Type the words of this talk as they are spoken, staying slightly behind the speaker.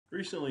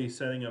Recently,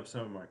 setting up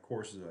some of my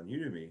courses on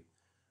Udemy,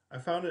 I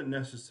found it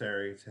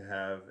necessary to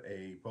have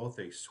both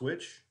a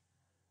switch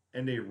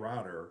and a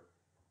router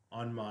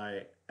on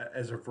my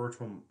as a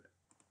virtual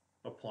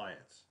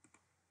appliance.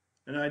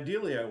 And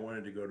ideally, I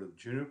wanted to go to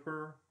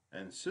Juniper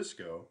and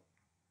Cisco,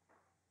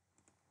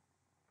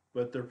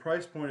 but their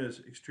price point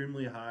is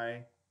extremely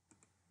high,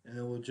 and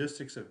the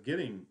logistics of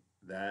getting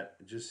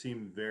that just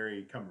seemed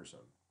very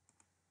cumbersome.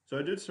 So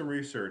I did some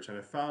research and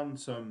I found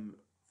some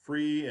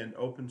free and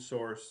open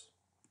source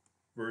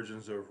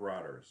versions of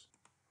routers.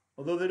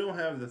 Although they don't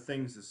have the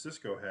things that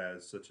Cisco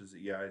has, such as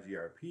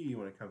EIGRP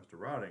when it comes to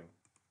routing,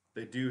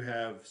 they do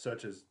have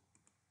such as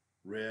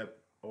RIP,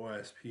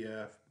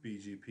 OSPF,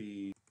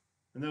 BGP,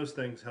 and those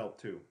things help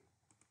too.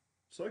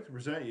 So I'd like to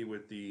present you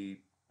with 10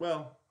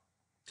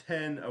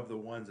 of the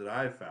ones that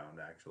I've found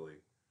actually,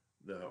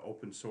 the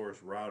open source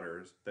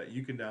routers that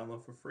you can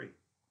download for free,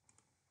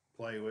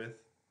 play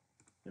with,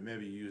 and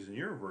maybe use in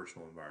your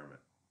virtual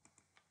environment.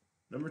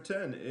 Number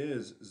 10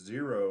 is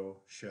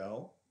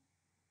Zeroshell.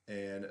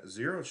 And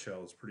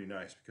Zeroshell is pretty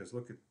nice because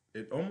look,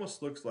 it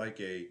almost looks like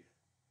a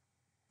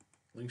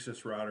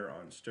Linux router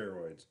on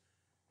steroids.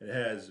 It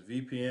has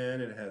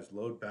VPN, it has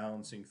load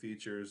balancing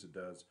features, it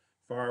does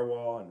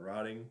firewall and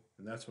routing,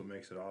 and that's what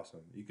makes it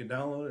awesome. You can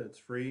download it, it's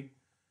free.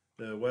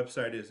 The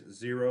website is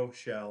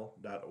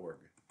zeroshell.org.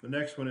 The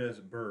next one is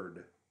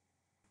Bird.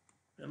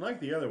 And like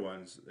the other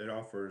ones, it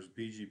offers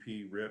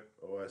BGP, RIP,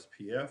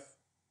 OSPF,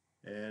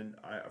 and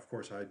of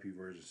course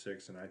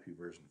IPv6 and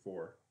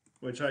IPv4.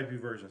 Which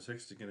IPv6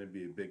 is going to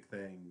be a big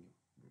thing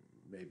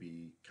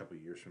maybe a couple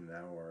of years from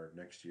now or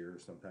next year or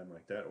sometime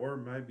like that, or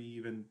it might be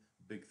even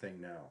a big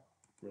thing now.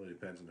 Really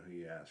depends on who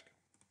you ask.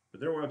 But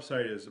their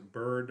website is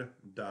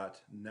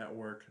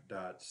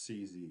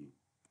bird.network.cz.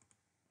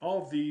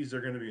 All of these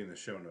are going to be in the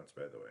show notes,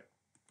 by the way,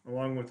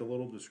 along with a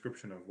little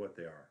description of what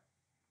they are.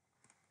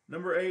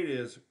 Number 8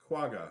 is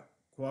Quagga,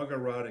 Quagga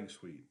Routing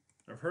Suite.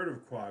 I've heard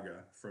of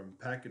Quagga from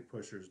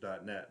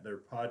packetpushers.net, their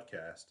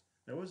podcast.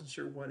 I wasn't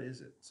sure what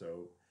is it,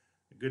 so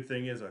the good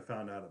thing is I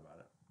found out about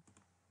it.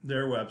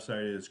 Their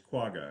website is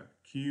Quagga,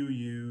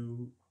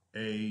 Quagga.net.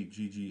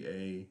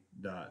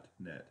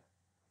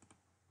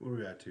 What do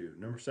we got to?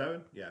 Number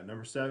 7? Yeah,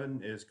 number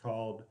 7 is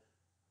called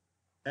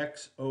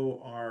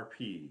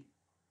XORP.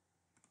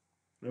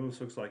 It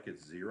almost looks like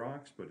it's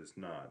Xerox, but it's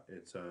not.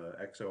 It's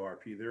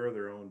XORP. They're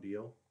their own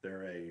deal.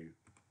 They're a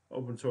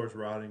open source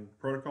routing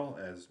protocol,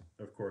 as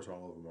of course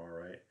all of them are,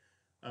 right?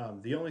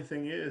 The only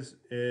thing is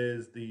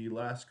the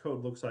last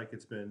code looks like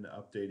it's been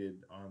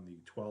updated on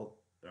the 12th,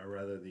 or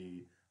rather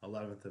the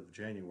 11th of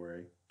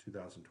January,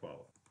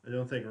 2012. I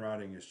don't think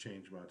routing has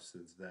changed much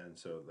since then,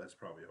 so that's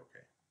probably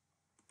okay.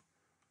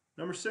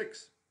 Number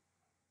 6,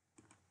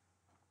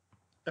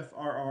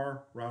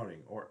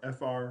 FRRouting, or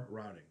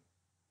FRRouting.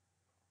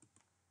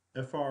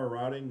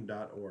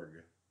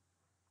 FRRouting.org.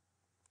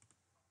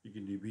 You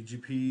can do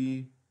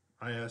BGP,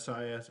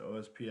 ISIS,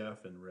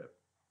 OSPF, and RIP.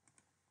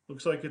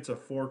 Looks like it's a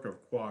fork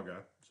of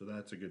Quagga, so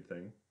that's a good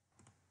thing.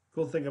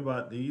 Cool thing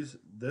about this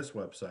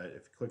website,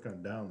 if you click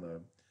on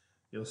download,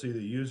 you'll see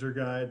the user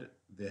guide.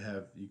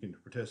 You can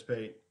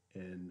participate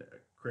in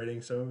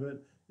creating some of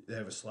it. They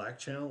have a Slack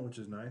channel, which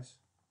is nice.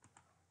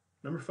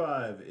 Number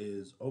 5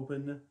 is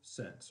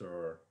OpenSense,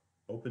 or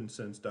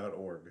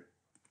OpenSense.org.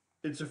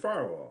 It's a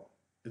firewall,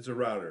 it's a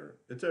router,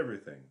 it's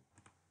everything.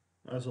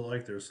 I also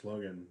like their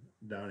slogan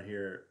down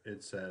here.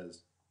 It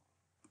says,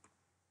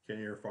 "Can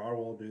your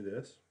firewall do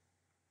this?"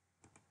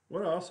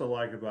 What I also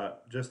like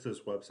about just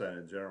this website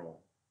in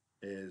general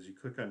is you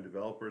click on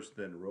developers,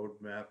 then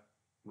roadmap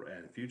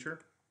and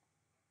future,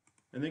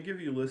 and they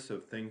give you lists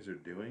of things they're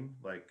doing,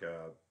 like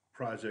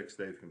projects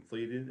they've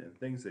completed and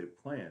things they've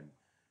planned.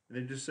 And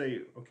they just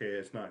say, okay,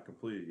 it's not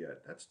completed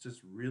yet. That's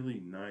just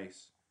really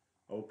nice,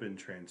 open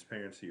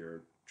transparency,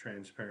 or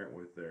transparent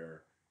with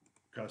their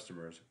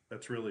customers.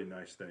 That's a really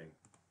nice thing.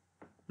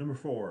 Number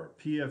 4,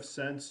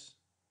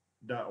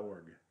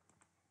 PFSense.org.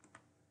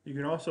 You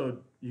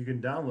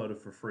can download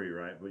it for free,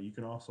 right? But you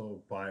can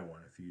also buy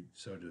one if you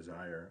so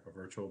desire, a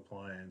virtual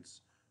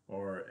appliance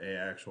or a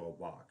actual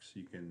box.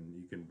 You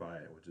can buy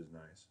it, which is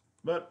nice.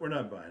 But we're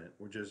not buying it.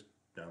 We're just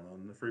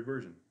downloading the free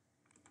version.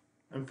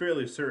 I'm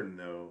fairly certain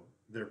though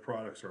their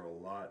products have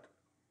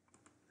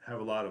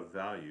a lot of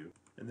value,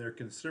 and they're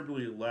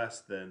considerably less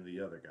than the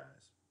other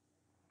guys,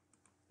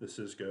 the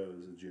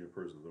Cisco's and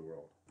Junipers of the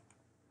world.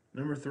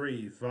 Number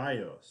 3,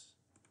 Vios,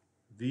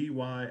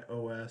 Vyos.io.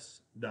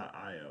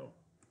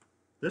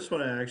 This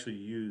one I actually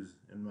use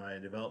in my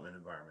development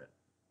environment.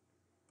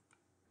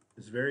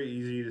 It's very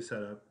easy to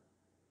set up.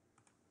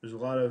 There's a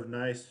lot of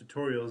nice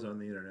tutorials on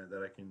the internet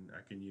that I can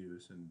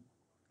use and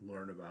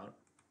learn about.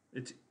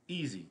 It's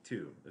easy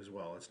too, as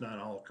well. It's not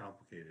all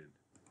complicated.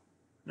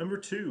 Number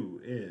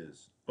 2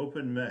 is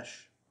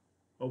OpenMesh,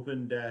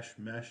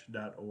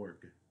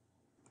 open-mesh.org.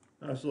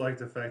 I also like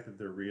the fact that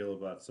they're real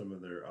about some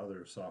of their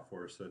other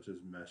software, such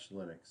as Mesh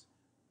Linux.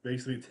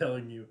 Basically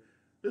telling you,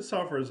 this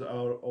software is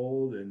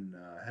old and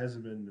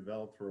hasn't been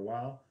developed for a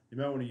while. You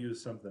might want to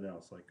use something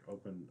else like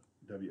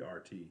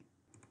OpenWRT.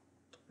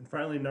 And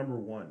finally, number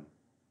 1,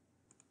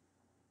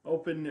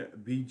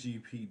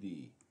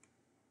 OpenBGPD.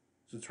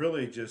 So it's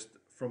really just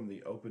from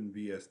the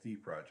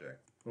OpenBSD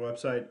project. The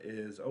website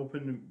is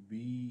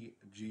openbgpd.org.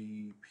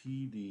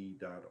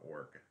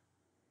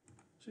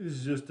 So this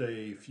is just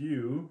a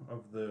few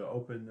of the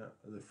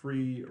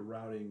free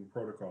routing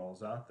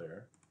protocols out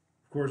there.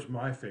 Of course,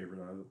 my favorite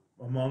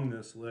among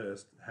this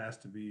list has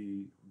to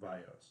be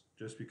Vios,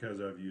 just because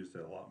I've used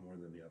it a lot more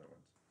than the other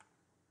ones.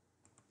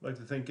 I'd like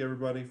to thank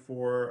everybody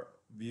for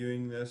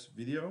viewing this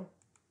video.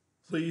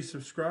 Please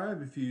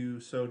subscribe if you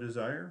so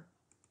desire,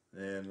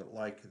 and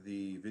like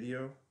the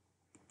video.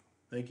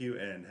 Thank you,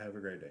 and have a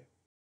great day.